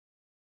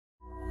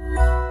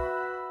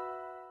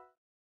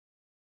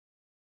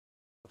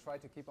try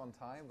to keep on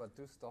time, but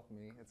do stop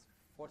me. It's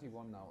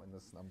 41 now in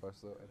this number,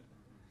 so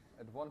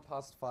at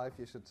 5:01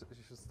 you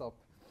should stop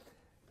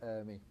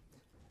me.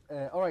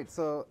 All right,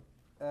 so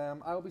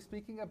I will be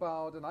speaking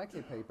about an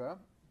ICLE paper,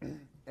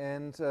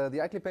 and the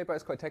ICLE paper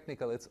is quite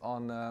technical. It's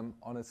on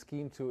a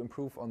scheme to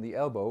improve on the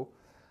ELBO,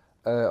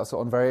 also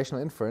on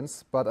variational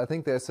inference. But I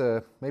think there's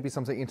maybe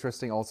something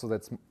interesting also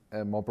that's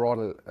more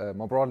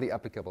broadly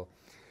applicable.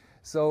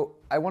 So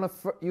I want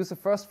to use the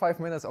first 5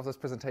 minutes of this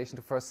presentation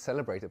to first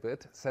celebrate a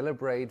bit,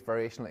 celebrate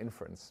variational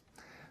inference.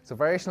 So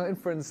variational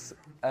inference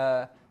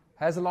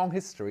has a long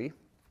history.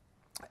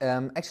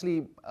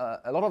 Actually,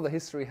 a lot of the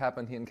history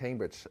happened here in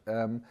Cambridge.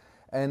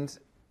 And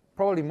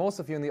probably most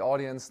of you in the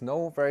audience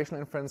know variational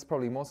inference.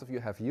 Probably most of you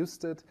have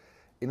used it.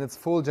 In its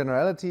full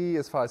generality,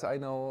 as far as I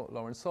know,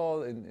 Lawrence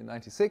Saul in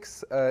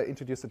 '96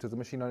 introduced it to the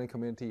machine learning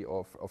community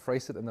or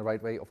phrased it in the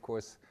right way. Of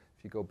course,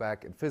 if you go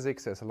back in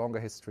physics, there's a longer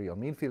history on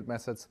mean field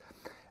methods.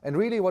 And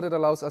really what it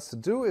allows us to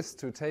do is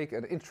to take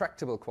an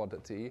intractable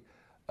quantity.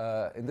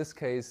 In this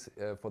case,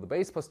 for the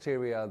base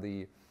posterior,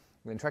 the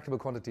intractable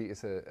quantity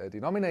is a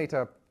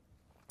denominator,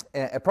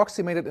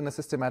 approximate it in a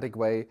systematic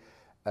way,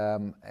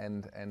 and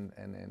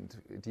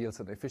it yields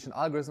an efficient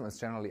algorithm. It's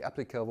generally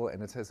applicable,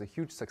 and it has a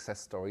huge success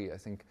story. I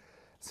think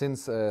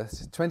since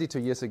 22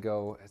 years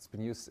ago, it's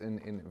been used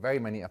in very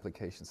many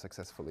applications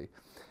successfully.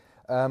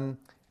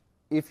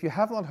 If you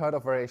have not heard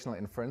of variational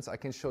inference, I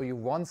can show you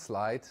one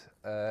slide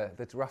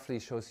that roughly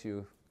shows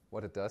you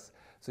what it does.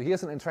 So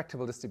here's an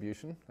intractable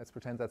distribution. Let's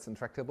pretend that's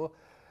intractable.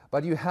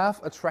 But you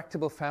have a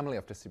tractable family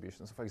of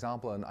distributions. So for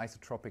example, an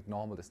isotropic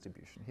normal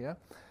distribution here.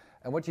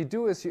 And what you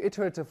do is you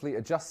iteratively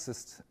adjust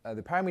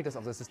the parameters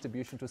of this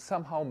distribution to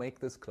somehow make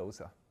this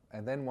closer.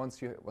 And then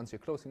once you're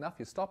close enough,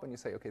 you stop and you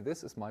say, okay,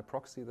 this is my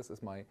proxy, this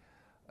is my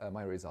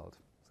result.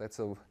 So that's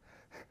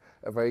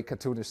a very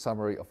cartoonish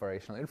summary of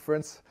variational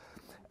inference.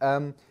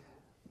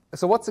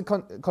 So what's the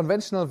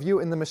conventional view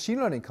in the machine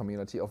learning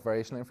community of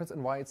variational inference,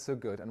 and why it's so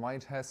good, and why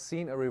it has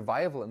seen a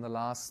revival in the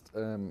last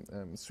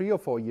 3 or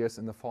 4 years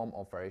in the form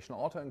of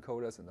variational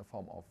autoencoders, in the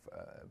form of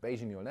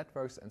Bayesian neural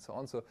networks, and so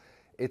on. So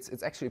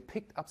it's actually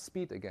picked up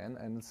speed again,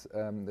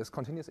 and there's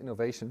continuous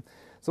innovation.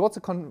 So what's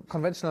the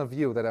conventional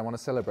view that I want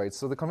to celebrate?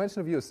 So the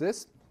conventional view is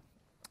this.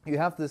 You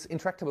have this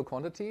intractable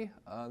quantity.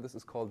 This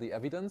is called the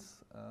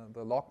evidence,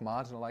 the log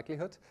marginal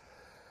likelihood.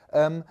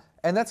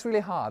 And that's really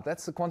hard.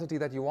 That's the quantity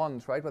that you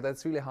want, right? But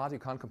that's really hard. You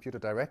can't compute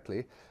it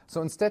directly.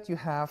 So instead, you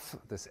have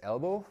this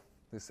ELBO,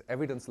 this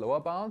evidence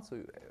lower bound. So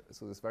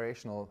this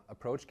variational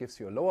approach gives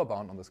you a lower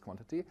bound on this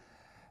quantity.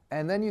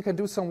 And then you can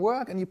do some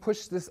work, and you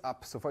push this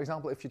up. So for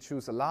example, if you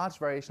choose a large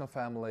variational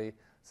family,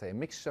 say a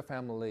mixture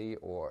family,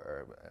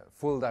 or a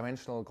full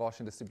dimensional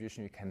Gaussian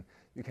distribution,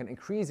 you can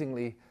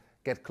increasingly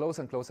get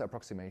closer and closer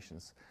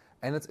approximations.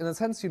 And it's in a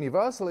sense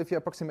universal if your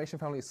approximation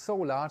family is so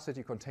large that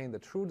you contain the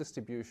true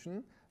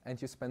distribution and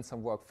you spend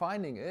some work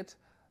finding it,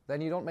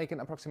 then you don't make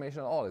an approximation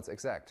at all. It's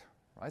exact,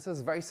 right? So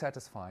it's very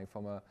satisfying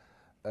from a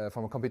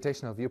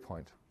computational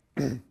viewpoint,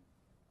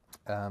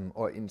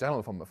 or in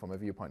general from a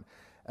viewpoint.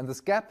 And this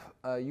gap,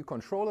 you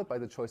control it by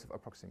the choice of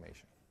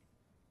approximation.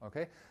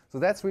 Okay, so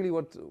that's really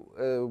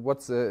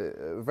what's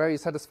a very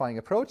satisfying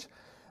approach.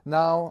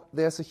 Now,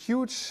 there's a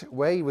huge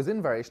way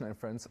within variational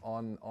inference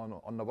on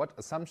what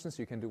assumptions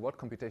you can do, what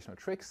computational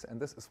tricks, and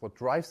this is what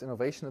drives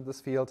innovation in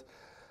this field.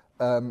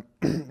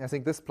 I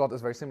think this plot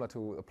is very similar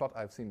to a plot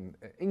I've seen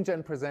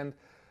IngGen present,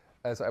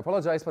 so I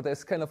apologize, but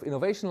there's kind of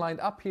innovation lined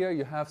up here.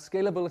 You have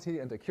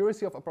scalability and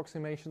accuracy of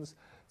approximations.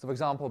 So for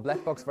example,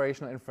 black box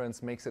variational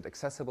inference makes it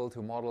accessible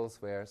to models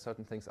where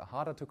certain things are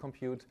harder to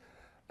compute.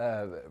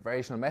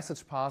 Variational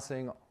message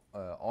passing,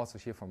 also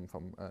here from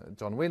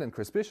John Wynn and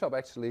Chris Bishop,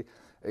 actually,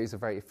 is a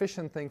very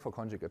efficient thing for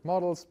conjugate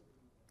models.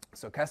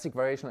 Stochastic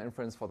variational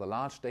inference for the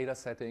large data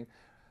setting.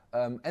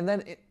 And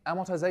then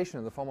amortization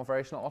in the form of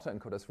variational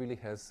autoencoders really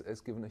has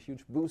given a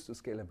huge boost to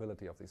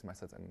scalability of these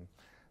methods and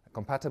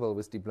compatible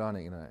with deep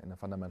learning in a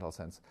fundamental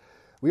sense.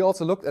 We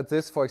also looked at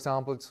this, for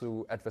example,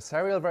 to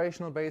adversarial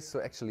variational base, so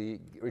actually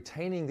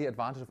retaining the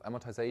advantage of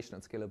amortization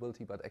and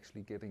scalability, but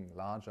actually getting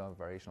larger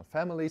variational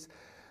families.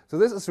 So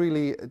this is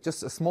really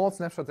just a small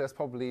snapshot. There's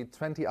probably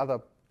 20 other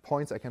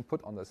points I can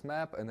put on this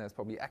map, and there's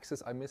probably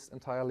axes I missed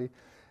entirely.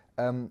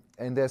 And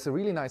there's a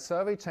really nice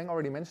survey. Cheng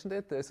already mentioned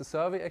it. There's a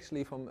survey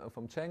actually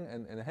from Cheng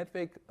and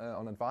Hedwig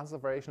on advances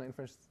of variational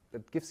inference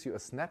that gives you a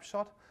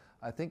snapshot.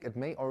 I think it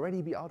may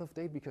already be out of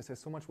date because there's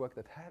so much work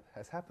that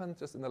has happened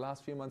just in the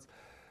last few months.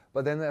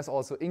 But then there's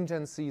also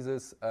IngGen's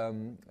thesis,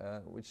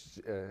 which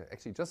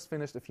actually just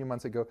finished a few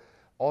months ago.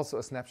 Also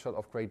a snapshot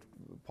of great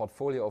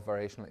portfolio of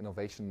variational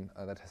innovation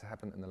that has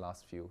happened in the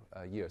last few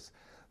years.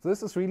 So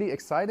this is really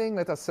exciting.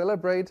 Let us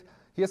celebrate.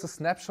 Here's a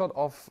snapshot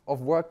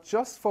of work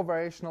just for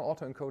variational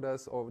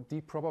autoencoders or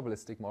deep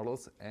probabilistic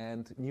models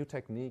and new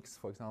techniques,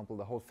 for example,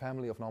 the whole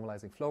family of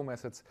normalizing flow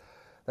methods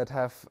that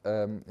have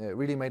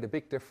really made a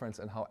big difference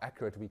in how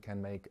accurate we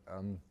can make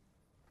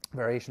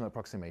variational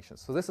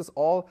approximations. So this is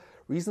all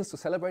reasons to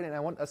celebrate, and I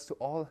want us to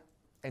all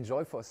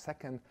enjoy for a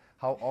second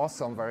how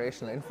awesome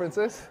variational inference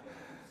is.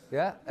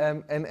 Yeah,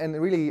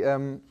 and really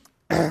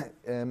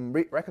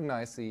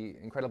recognize the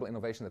incredible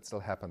innovation that still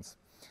happens.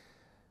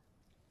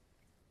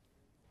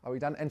 Are we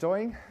done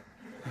enjoying?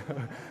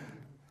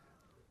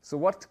 So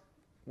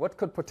what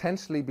could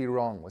potentially be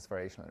wrong with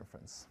variational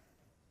inference?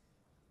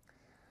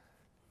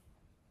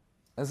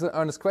 That's an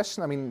earnest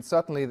question. I mean,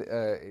 certainly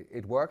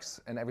it works,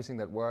 and everything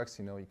that works,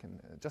 you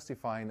can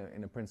justify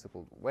in a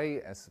principled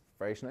way as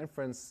variational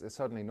inference. There's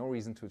certainly no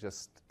reason to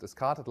just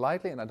discard it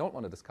lightly, and I don't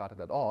want to discard it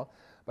at all.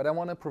 But I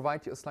want to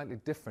provide you a slightly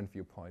different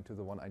viewpoint to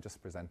the one I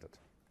just presented.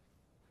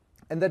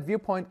 And that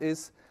viewpoint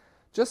is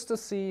just to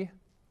see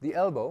the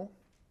ELBO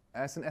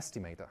as an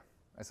estimator,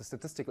 as a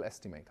statistical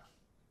estimator.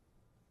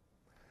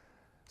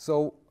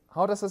 So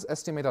how does this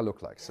estimator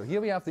look like? So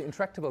here we have the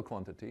intractable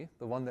quantity,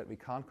 the one that we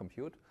can't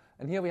compute.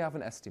 And here we have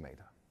an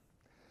estimator.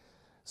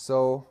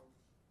 So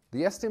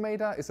the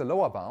estimator is a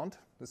lower bound.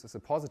 This is a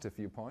positive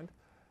viewpoint.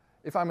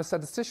 If I'm a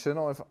statistician,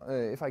 or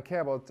if I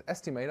care about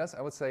estimators,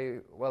 I would say,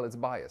 well, it's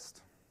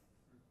biased,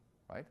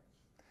 right?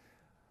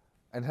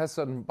 And has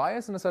certain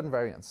bias and a certain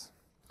variance.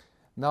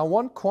 Now,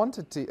 one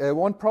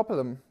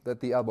problem that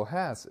the ELBO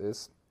has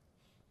is,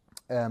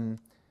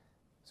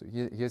 so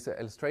here's an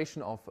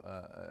illustration of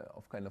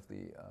kind of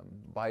the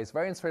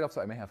bias-variance trade-off. So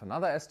I may have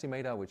another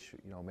estimator, which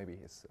maybe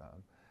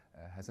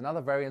has another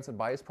variance and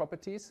bias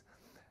properties.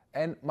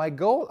 And my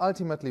goal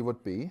ultimately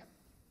would be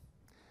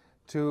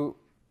to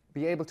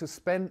be able to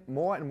spend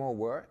more and more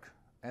work,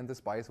 and this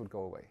bias would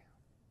go away,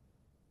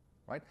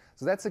 right?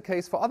 So that's the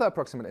case for other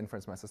approximate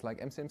inference methods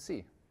like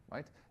MCMC,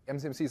 right?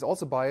 MCMC is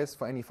also biased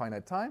for any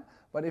finite time,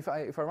 but if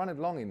I run it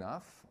long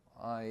enough,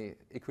 I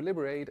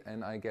equilibrate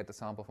and I get a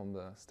sample from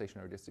the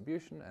stationary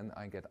distribution and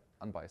I get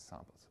unbiased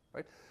samples,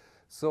 right?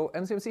 So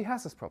MCMC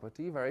has this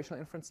property, variational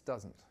inference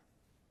doesn't.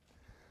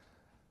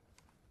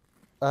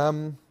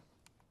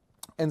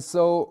 And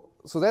so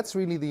that's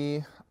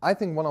really I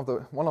think one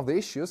of the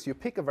issues. You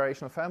pick a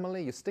variational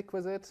family, you stick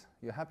with it,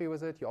 you're happy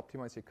with it, you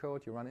optimize your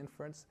code, you run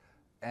inference,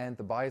 and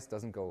the bias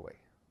doesn't go away.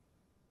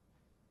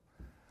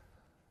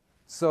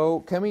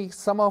 So can we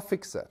somehow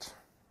fix that?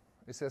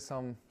 Is there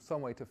some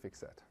way to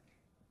fix that?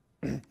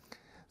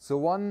 So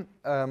one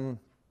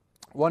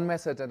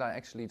method that I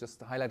actually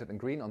just highlighted in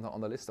green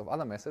on the list of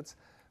other methods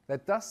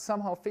that does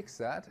somehow fix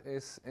that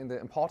is in the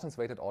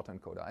importance-weighted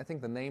autoencoder. I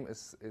think the name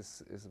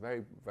is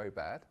very, very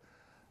bad.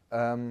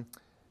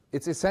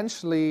 It's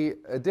essentially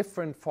a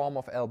different form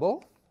of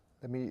ELBO.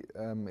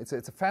 It's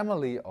a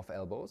family of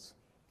ELBOs,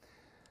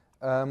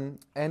 and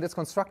it's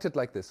constructed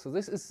like this. So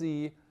this is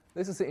the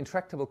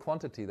intractable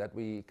quantity that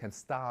we can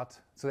start.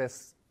 So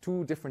there's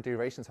two different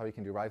derivations how you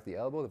can derive the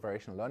ELBO, the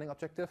variational learning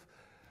objective.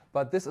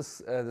 But this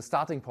is the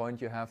starting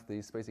point. You have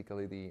these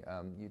basically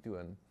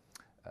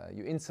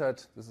you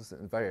insert, this is a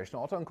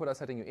variational autoencoder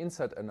setting, you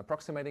insert an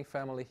approximating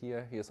family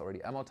here. Here's already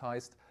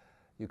amortized.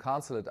 You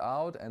cancel it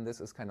out, and this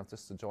is kind of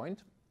just a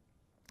joint.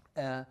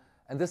 And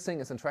this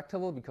thing is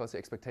intractable because the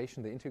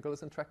expectation, the integral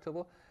is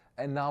intractable.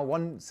 And now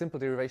one simple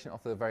derivation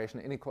of the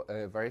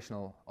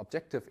variational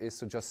objective is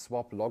to just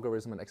swap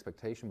logarithm and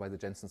expectation by the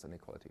Jensen's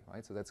inequality,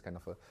 right? So that's kind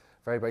of a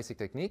very basic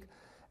technique.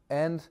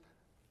 And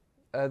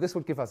this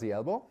would give us the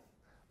ELBO.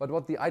 But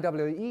what the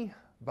IWAE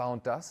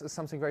bound does is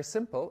something very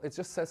simple. It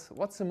just says,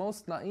 what's the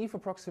most naive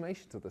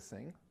approximation to this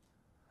thing?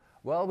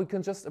 Well, we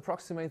can just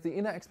approximate the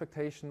inner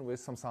expectation with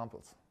some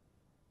samples.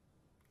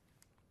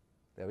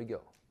 There we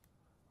go.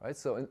 Right?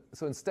 So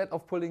instead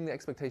of pulling the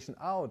expectation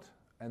out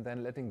and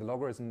then letting the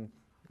logarithm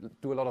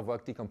do a lot of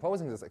work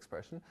decomposing this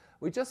expression,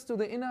 we just do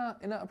the inner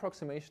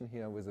approximation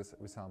here with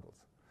samples.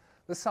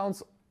 This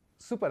sounds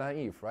super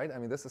naive, right? I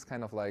mean, this is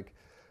kind of like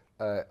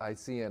I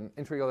see an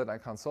integral that I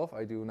can't solve,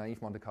 I do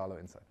naive Monte Carlo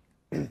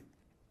inside.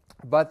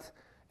 But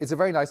it's a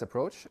very nice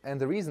approach, and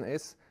the reason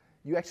is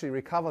you actually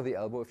recover the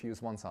ELBO if you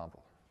use one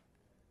sample.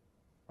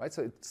 Right?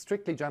 So it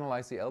strictly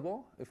generalizes the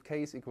ELBO. If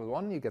k is equal to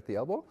 1, you get the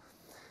ELBO.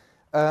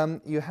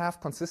 You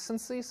have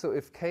consistency, so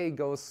if k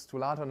goes to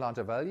larger and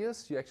larger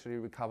values, you actually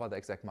recover the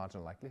exact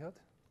marginal likelihood.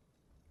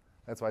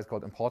 That's why it's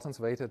called importance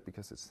weighted,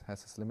 because it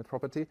has this limit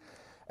property.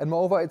 And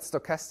moreover, it's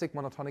stochastic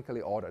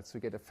monotonically ordered, so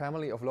you get a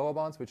family of lower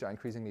bounds which are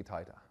increasingly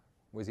tighter,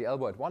 with the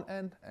ELBO at one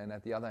end, and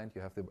at the other end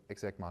you have the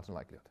exact marginal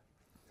likelihood.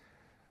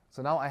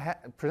 So now I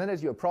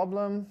presented you a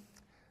problem.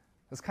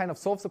 This kind of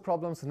solves the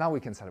problem, so now we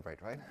can celebrate,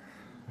 right?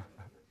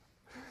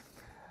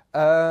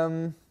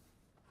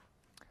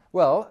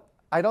 Well,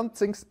 I don't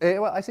think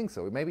well, I think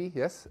so. Maybe,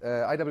 yes.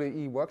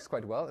 IWAE works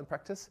quite well in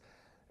practice.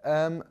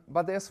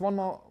 But there's one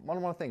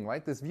more thing,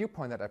 right? This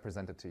viewpoint that I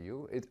presented to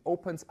you, it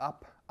opens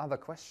up other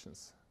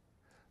questions.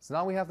 So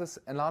now we have this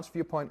enlarged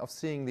viewpoint of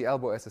seeing the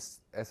ELBO as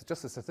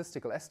just a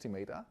statistical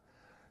estimator.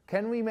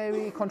 Can we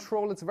maybe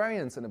control its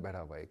variance in a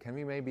better way? Can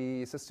we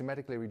maybe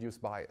systematically reduce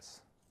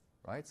bias,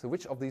 right? So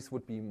which of these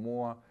would be a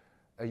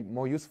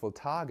more useful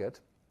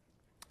target?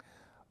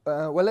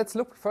 Well, let's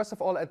look first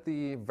of all at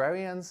the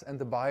variance and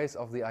the bias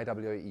of the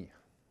IWAE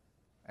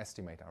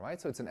estimator,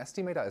 right? So it's an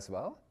estimator as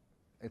well.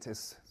 It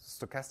is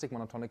stochastic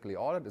monotonically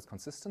ordered. It's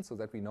consistent, so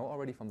that we know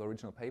already from the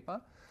original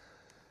paper.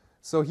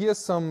 So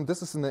here's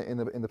this is in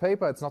the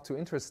paper. It's not too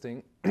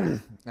interesting.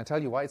 I'll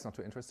tell you why it's not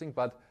too interesting.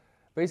 But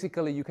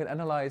basically you can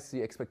analyze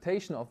the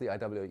expectation of the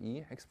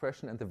IWAE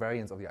expression and the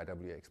variance of the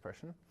IWAE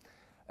expression.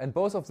 And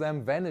both of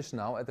them vanish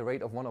now at the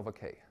rate of 1 over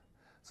k.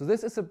 So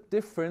this is a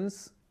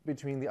difference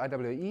between the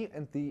IWAE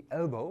and the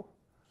ELBO.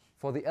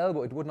 For the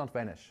ELBO, it would not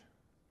vanish.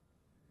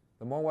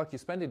 The more work you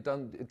spend, it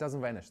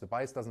doesn't vanish. The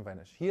bias doesn't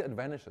vanish. Here it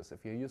vanishes.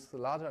 If you use the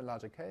larger and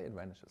larger k, it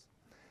vanishes.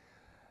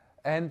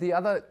 And the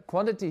other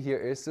quantity here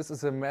is, this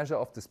is a measure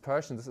of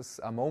dispersion. This is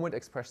a moment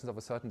expressions of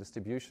a certain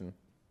distribution,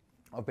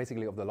 or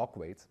basically of the log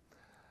weights.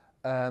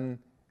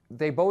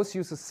 They both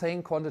use the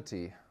same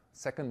quantity,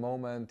 second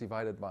moment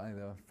divided by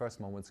the first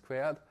moment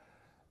squared.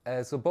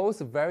 So both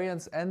the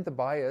variance and the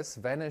bias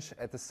vanish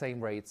at the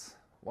same rates,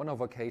 1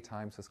 over k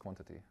times this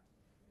quantity,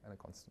 and a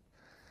constant.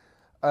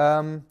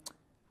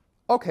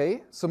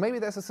 Okay, so maybe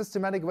there's a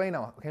systematic way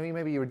now. Can we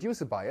maybe reduce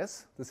the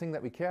bias, the thing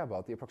that we care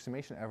about, the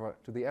approximation error,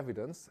 to the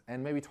evidence,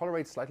 and maybe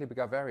tolerate slightly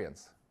bigger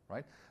variance,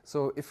 right?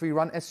 So if we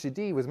run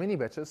SGD with mini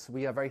batches,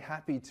 we are very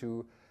happy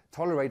to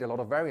tolerate a lot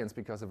of variance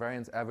because the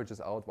variance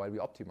averages out while we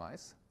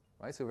optimize,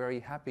 right? So we're very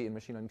happy in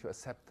machine learning to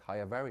accept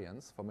higher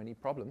variance for many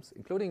problems,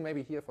 including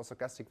maybe here for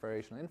stochastic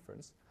variational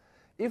inference,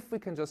 if we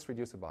can just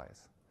reduce the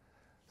bias.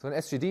 So in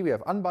SGD, we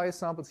have unbiased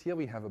samples. Here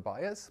we have a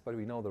bias, but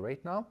we know the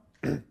rate now.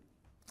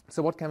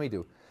 So what can we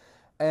do?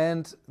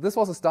 And this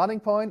was a starting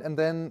point, and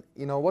then,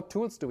 what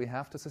tools do we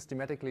have to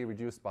systematically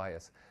reduce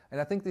bias? And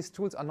I think these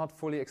tools are not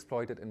fully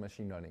exploited in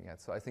machine learning yet.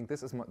 So I think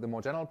this is the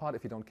more general part.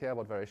 If you don't care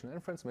about variational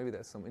inference, maybe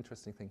there's some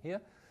interesting thing here.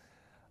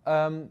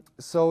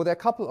 So there are a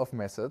couple of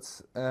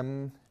methods.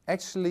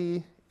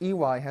 Actually,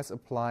 EY has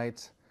applied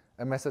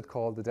a method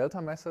called the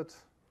delta method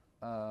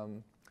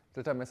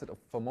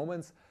for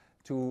moments,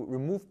 to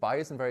remove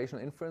bias in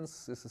variational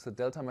inference. This is a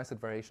delta method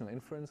variational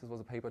inference. This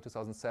was a paper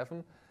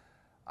 2007.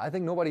 I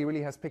think nobody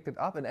really has picked it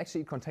up, and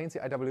actually it contains the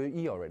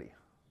IWAE already.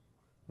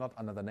 Not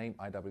under the name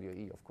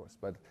IWAE, of course,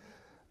 but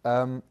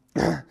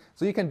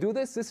so you can do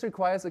this. This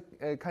requires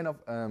a kind of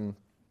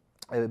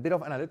a bit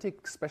of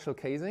analytic special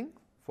casing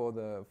for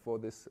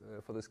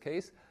this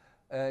case,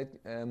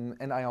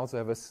 and I also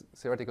have a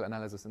theoretical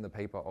analysis in the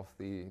paper of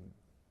the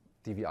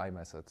DVI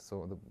method,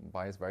 so the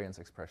bias variance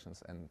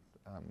expressions and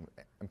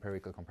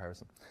empirical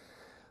comparison.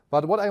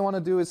 But what I want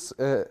to do is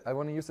I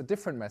want to use a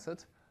different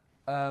method,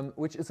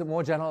 which is a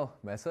more general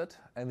method,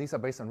 and these are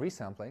based on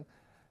resampling.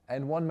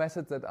 And one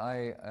method that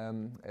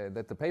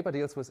that the paper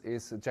deals with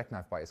is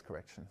jackknife bias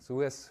correction. So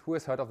who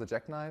has heard of the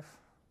jackknife?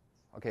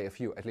 Okay, a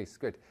few at least.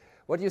 Good.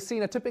 What you see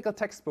in a typical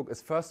textbook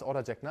is first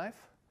order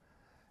jackknife,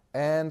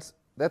 and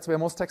that's where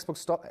most textbooks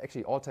stop.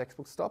 Actually, all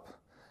textbooks stop.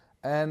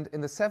 And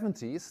in the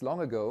 70s,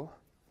 long ago,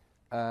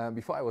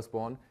 before I was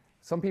born,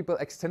 some people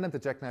extended the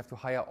jackknife to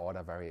higher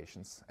order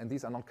variations, and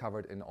these are not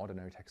covered in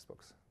ordinary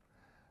textbooks.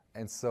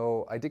 And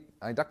so I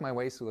dug my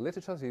way through the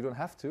literature, so you don't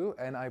have to,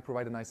 and I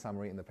provide a nice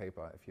summary in the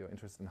paper if you're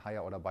interested in higher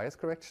order bias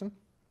correction.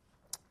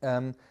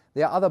 There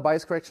are other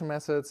bias correction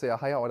methods. There are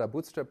higher order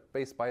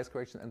bootstrap-based bias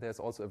correction, and there's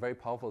also a very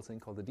powerful thing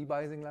called the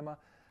debiasing lemma,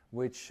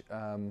 which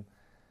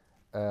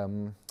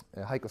Heiko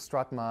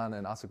Stratman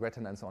and Arthur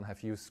Gretton and so on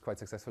have used quite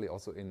successfully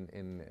also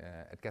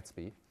at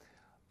Gatsby,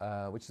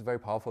 which is a very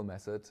powerful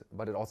method,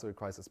 but it also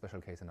requires a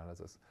special case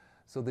analysis.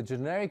 So the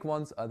generic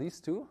ones are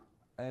these two,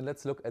 and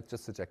let's look at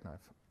just the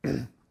jackknife.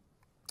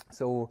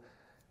 So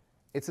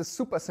it's a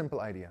super simple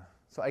idea.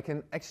 So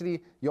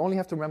you only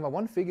have to remember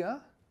one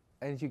figure,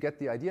 and you get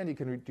the idea, and you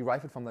can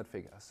derive it from that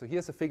figure. So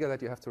here's a figure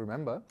that you have to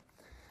remember.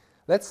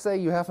 Let's say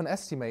you have an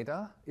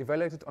estimator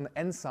evaluated on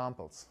n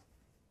samples,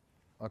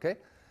 okay?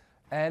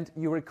 And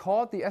you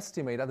record the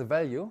estimator, the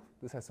value.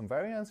 This has some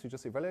variance. You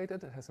just evaluate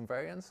it. It has some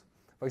variance.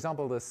 For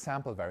example, the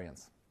sample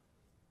variance.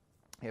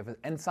 You have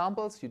n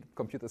samples. You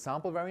compute the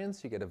sample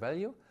variance. You get a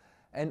value.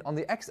 And on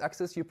the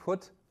x-axis, you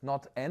put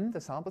not n,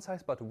 the sample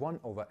size, but 1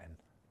 over n.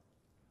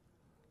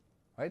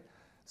 Right?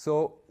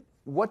 So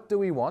what do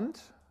we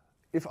want?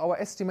 If our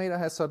estimator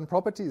has certain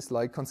properties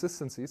like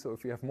consistency, so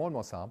if you have more and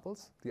more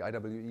samples, the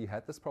IWAE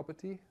had this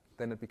property,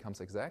 then it becomes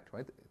exact,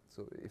 right?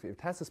 So if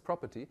it has this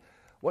property,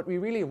 what we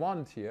really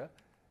want here,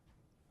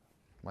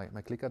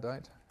 my clicker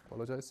died,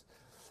 apologize,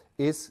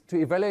 is to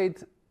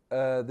evaluate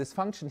this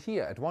function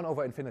here at 1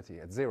 over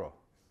infinity, at 0,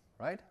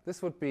 right?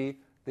 This would be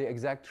the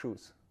exact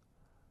truth.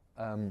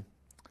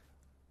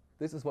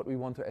 This is what we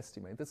want to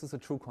estimate. This is a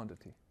true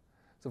quantity.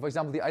 So for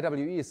example, the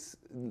IWAE is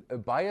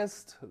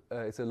biased.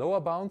 It's a lower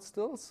bound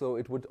still, so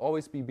it would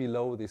always be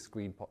below this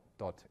green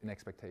dot in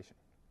expectation,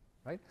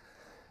 right?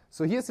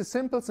 So here's a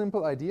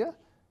simple idea.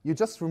 You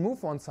just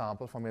remove one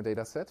sample from your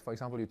data set. For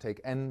example, you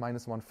take n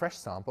minus 1 fresh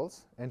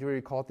samples, and you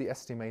record the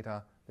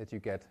estimator that you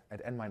get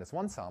at n minus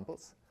 1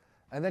 samples,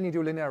 and then you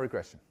do linear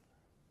regression.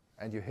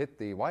 And you hit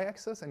the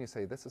y-axis, and you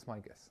say, this is my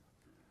guess.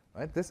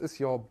 Right? This is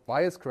your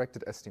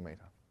bias-corrected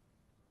estimator.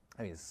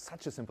 I mean, it's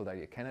such a simple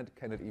idea. Can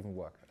it even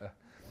work?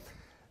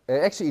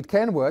 Actually, it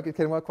can work. It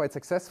can work quite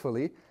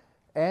successfully.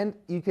 And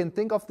you can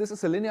think of this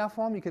as a linear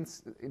form. You can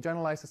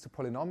generalize this to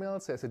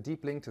polynomials. There's a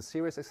deep link to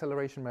series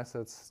acceleration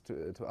methods,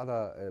 to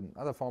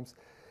other forms.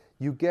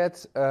 You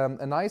get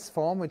a nice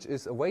form, which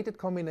is a weighted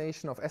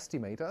combination of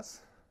estimators.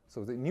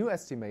 So the new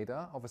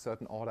estimator of a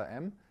certain order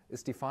m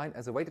is defined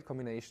as a weighted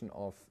combination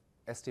of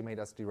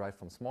estimators derived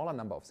from smaller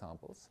number of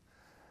samples.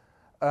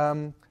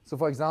 So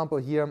for example,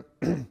 here,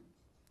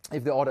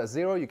 if the order is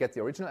 0, you get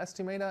the original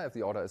estimator. If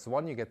the order is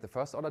 1, you get the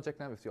first order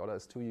jackknife. If the order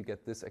is 2, you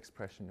get this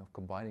expression of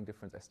combining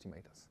different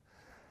estimators.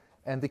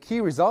 And the key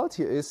result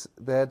here is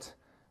that,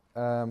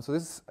 so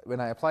this is, when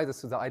I apply this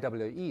to the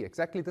IWAE,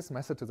 exactly this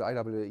method to the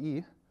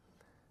IWAE,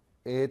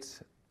 it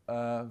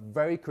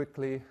very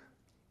quickly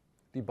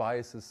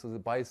debiases. So the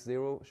bias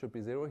 0 should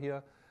be 0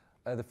 here.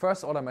 The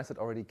first order method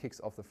already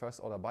kicks off the first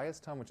order bias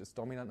term, which is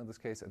dominant in this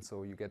case, and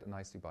so you get a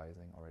nice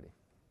debiasing already.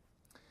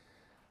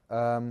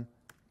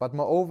 But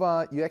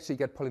moreover, you actually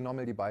get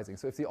polynomial debiasing.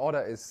 So if the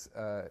order is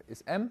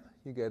m,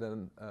 you get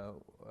an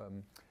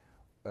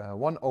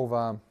 1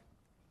 over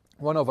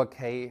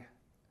k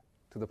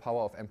to the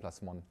power of m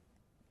plus 1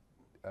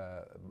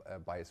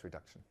 bias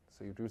reduction.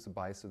 So you reduce the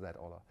bias to that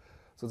order.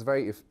 So it's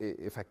very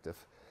effective.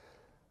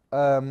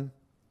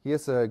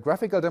 Here's a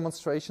graphical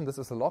demonstration. This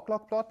is a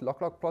log-log plot.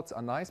 Log-log plots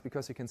are nice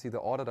because you can see the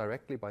order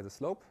directly by the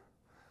slope.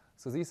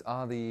 So these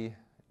are the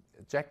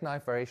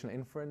Jackknife Variational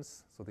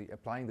Inference, so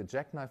applying the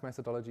Jackknife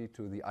methodology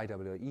to the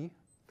IWAE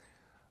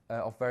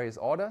of various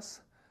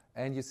orders.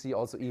 And you see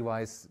also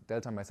EY's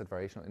delta method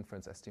variational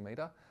inference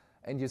estimator.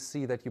 And you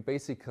see that you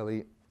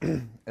basically,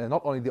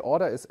 not only the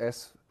order is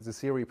as the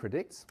theory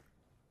predicts,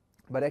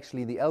 but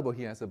actually the ELBO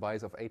here has a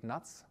bias of 8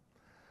 nuts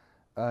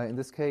in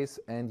this case,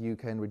 and you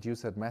can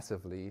reduce that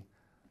massively.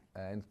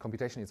 And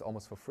computation is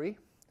almost for free.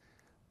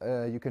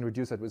 You can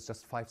reduce it with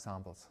just 5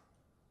 samples.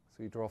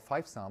 So you draw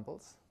 5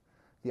 samples.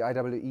 The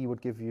IWAE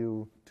would give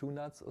you 2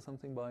 nuts or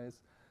something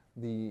bias.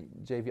 The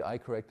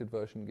JVI corrected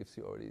version gives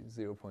you already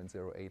 0.08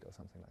 or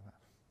something like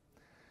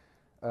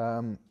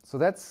that. So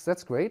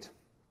that's great.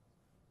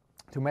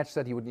 To match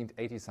that, you would need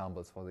 80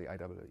 samples for the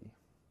IWAE.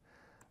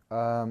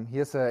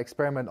 Here's an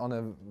experiment on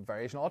a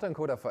variational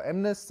autoencoder for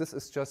MNIST. This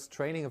is just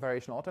training a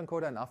variational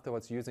autoencoder and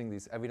afterwards using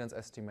this evidence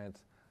estimate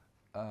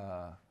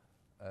to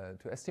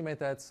estimate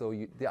that. So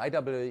the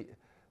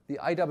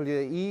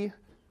IWAE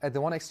at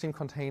the one extreme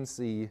contains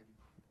the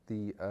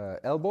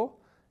ELBO,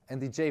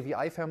 and the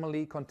JVI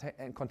family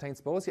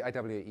contains both the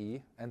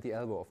IWAE and the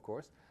ELBO, of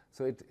course.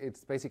 So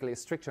it's basically a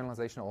strict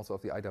generalization also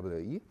of the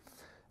IWAE.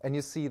 And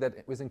you see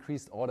that with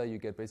increased order, you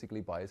get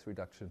basically bias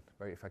reduction,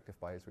 very effective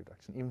bias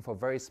reduction, even for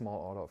very small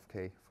order of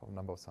k for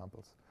number of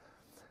samples.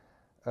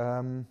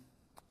 All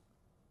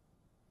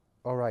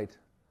right.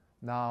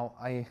 Now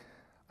I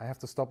have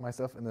to stop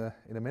myself in a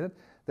minute.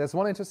 There's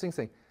one interesting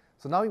thing.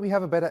 So now we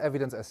have a better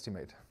evidence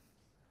estimate.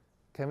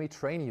 Can we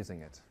train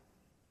using it?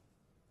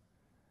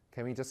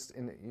 Can we just,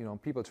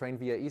 people train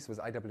VAEs with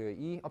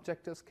IWAE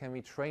objectives. Can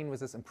we train with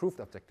this improved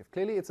objective?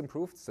 Clearly it's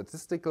improved.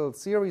 Statistical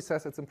theory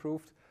says it's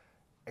improved.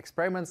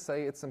 Experiments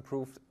say it's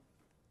improved.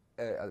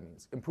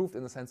 Improved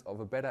in the sense of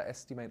a better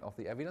estimate of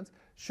the evidence.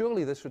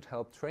 Surely this should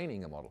help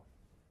training a model.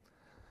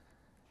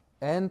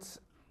 And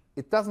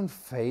it doesn't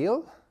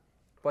fail,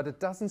 but it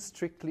doesn't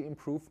strictly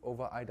improve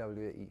over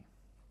IWAE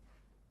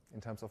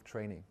in terms of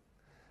training.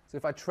 So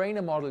if I train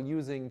a model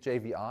using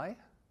JVI,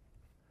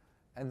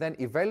 and then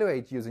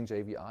evaluate using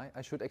JVI,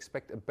 I should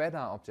expect a better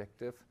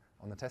objective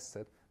on the test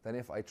set than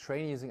if I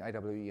train using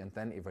IWAE and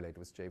then evaluate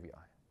with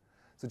JVI.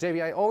 So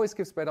JVI always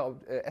gives better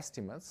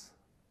estimates,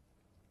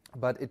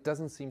 but it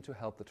doesn't seem to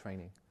help the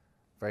training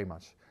very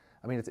much.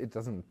 I mean, it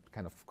doesn't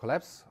kind of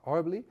collapse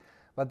horribly,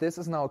 but this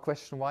is now a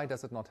question, why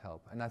does it not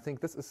help? And I think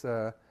this is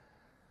I have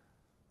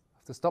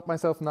to stop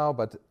myself now,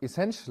 but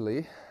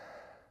essentially,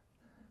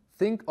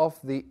 think of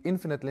the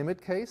infinite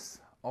limit case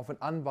of an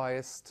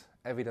unbiased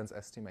evidence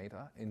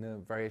estimator in a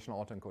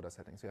variational autoencoder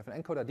setting. So you have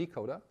an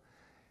encoder-decoder.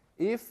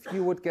 If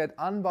you would get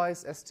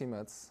unbiased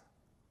estimates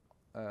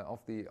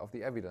of the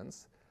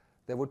evidence,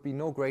 there would be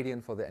no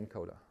gradient for the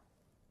encoder.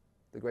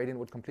 The gradient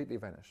would completely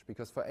vanish,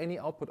 because for any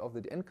output of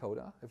the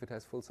encoder, if it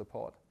has full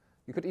support,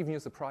 you could even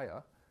use a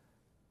prior,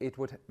 it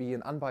would be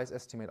an unbiased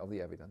estimate of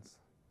the evidence.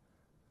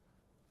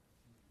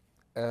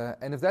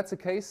 And if that's the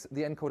case,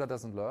 the encoder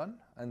doesn't learn,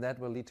 and that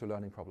will lead to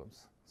learning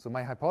problems. So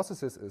my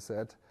hypothesis is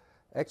that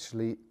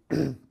actually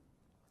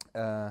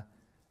higher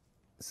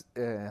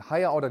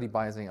order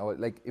debiasing, or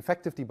like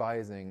effective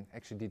debiasing,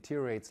 actually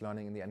deteriorates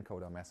learning in the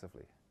encoder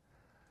massively.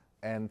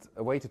 And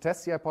a way to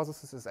test the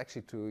hypothesis is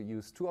actually to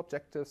use 2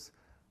 objectives.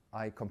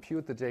 I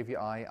compute the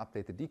JVI,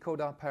 update the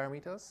decoder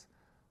parameters,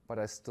 but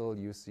I still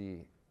use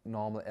the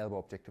normal ELBO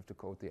objective to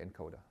code the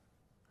encoder.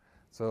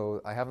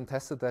 So I haven't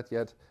tested that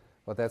yet,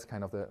 but that's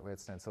kind of the way it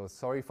stands. So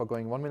sorry for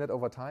going 1 minute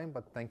over time,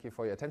 but thank you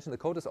for your attention. The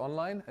code is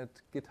online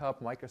at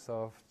GitHub,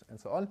 Microsoft, and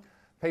so on.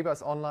 Paper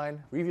is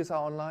online, reviews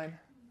are online.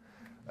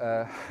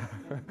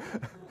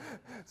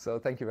 So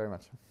thank you very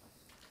much.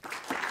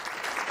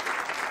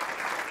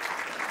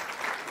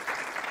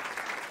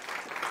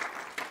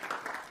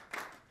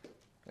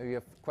 Maybe you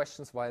have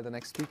questions while the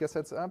next speaker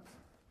sets up?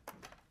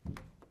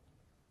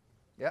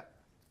 Yeah?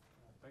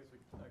 Thanks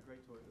for a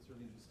great talk. That's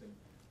really interesting.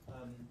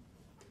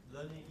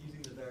 Learning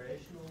using the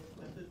variational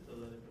method for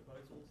learning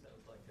proposals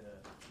sounds like a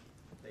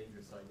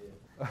dangerous idea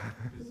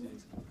because of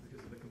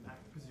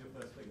your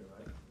first figure,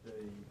 right?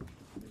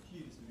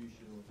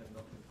 tend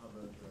not to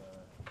cover the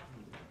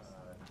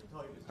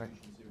target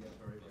distribution, so you get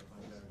very, very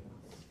high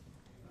variance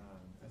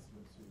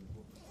estimates through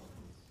important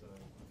samples.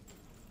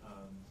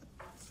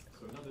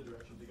 So another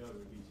direction to go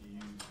would be to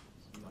use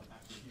something like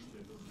active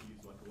future, but to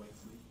use like a weight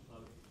sleep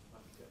type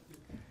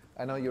objective.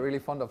 I know you're really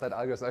fond of that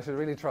algorithm, so I should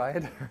really try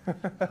it.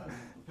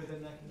 But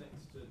then that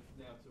connects to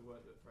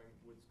work that Frank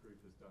Wood's group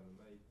has done, and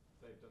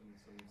they've done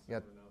some similar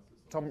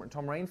analysis.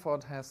 Tom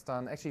Rainford has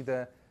done, actually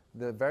the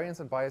variance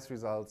and bias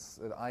results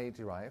that I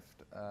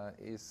derived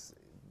is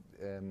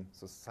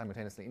so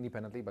simultaneously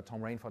independently, but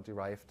Tom Rainford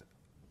derived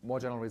more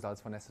general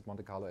results for nested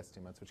Monte Carlo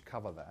estimates which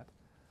cover that.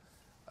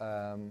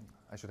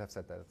 I should have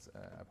said that,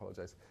 I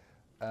apologize.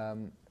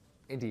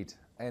 Indeed,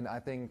 and I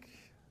think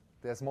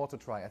there's more to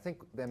try. I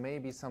think there may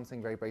be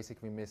something very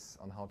basic we miss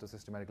on how to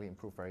systematically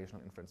improve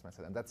variational inference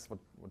method, and that's what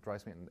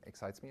drives me and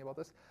excites me about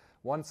this.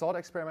 One thought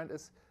experiment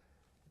is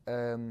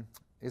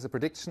a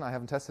prediction. I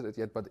haven't tested it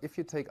yet, but if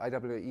you take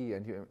IWAE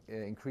and you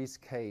increase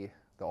k,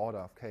 the order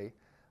of k,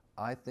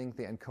 I think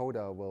the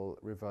encoder will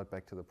revert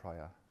back to the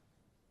prior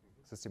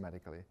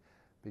systematically,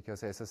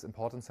 because there's this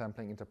important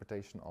sampling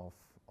interpretation of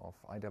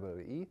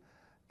IWAE,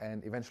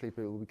 and eventually it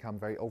will become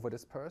very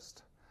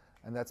over-dispersed.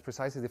 And that's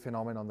precisely the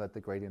phenomenon that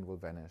the gradient will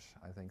vanish,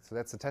 I think. So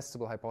that's a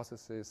testable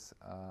hypothesis.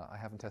 I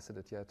haven't tested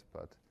it yet,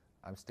 but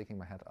I'm sticking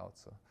my head out.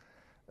 So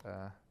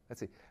let's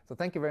see. So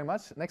thank you very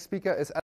much. Next speaker is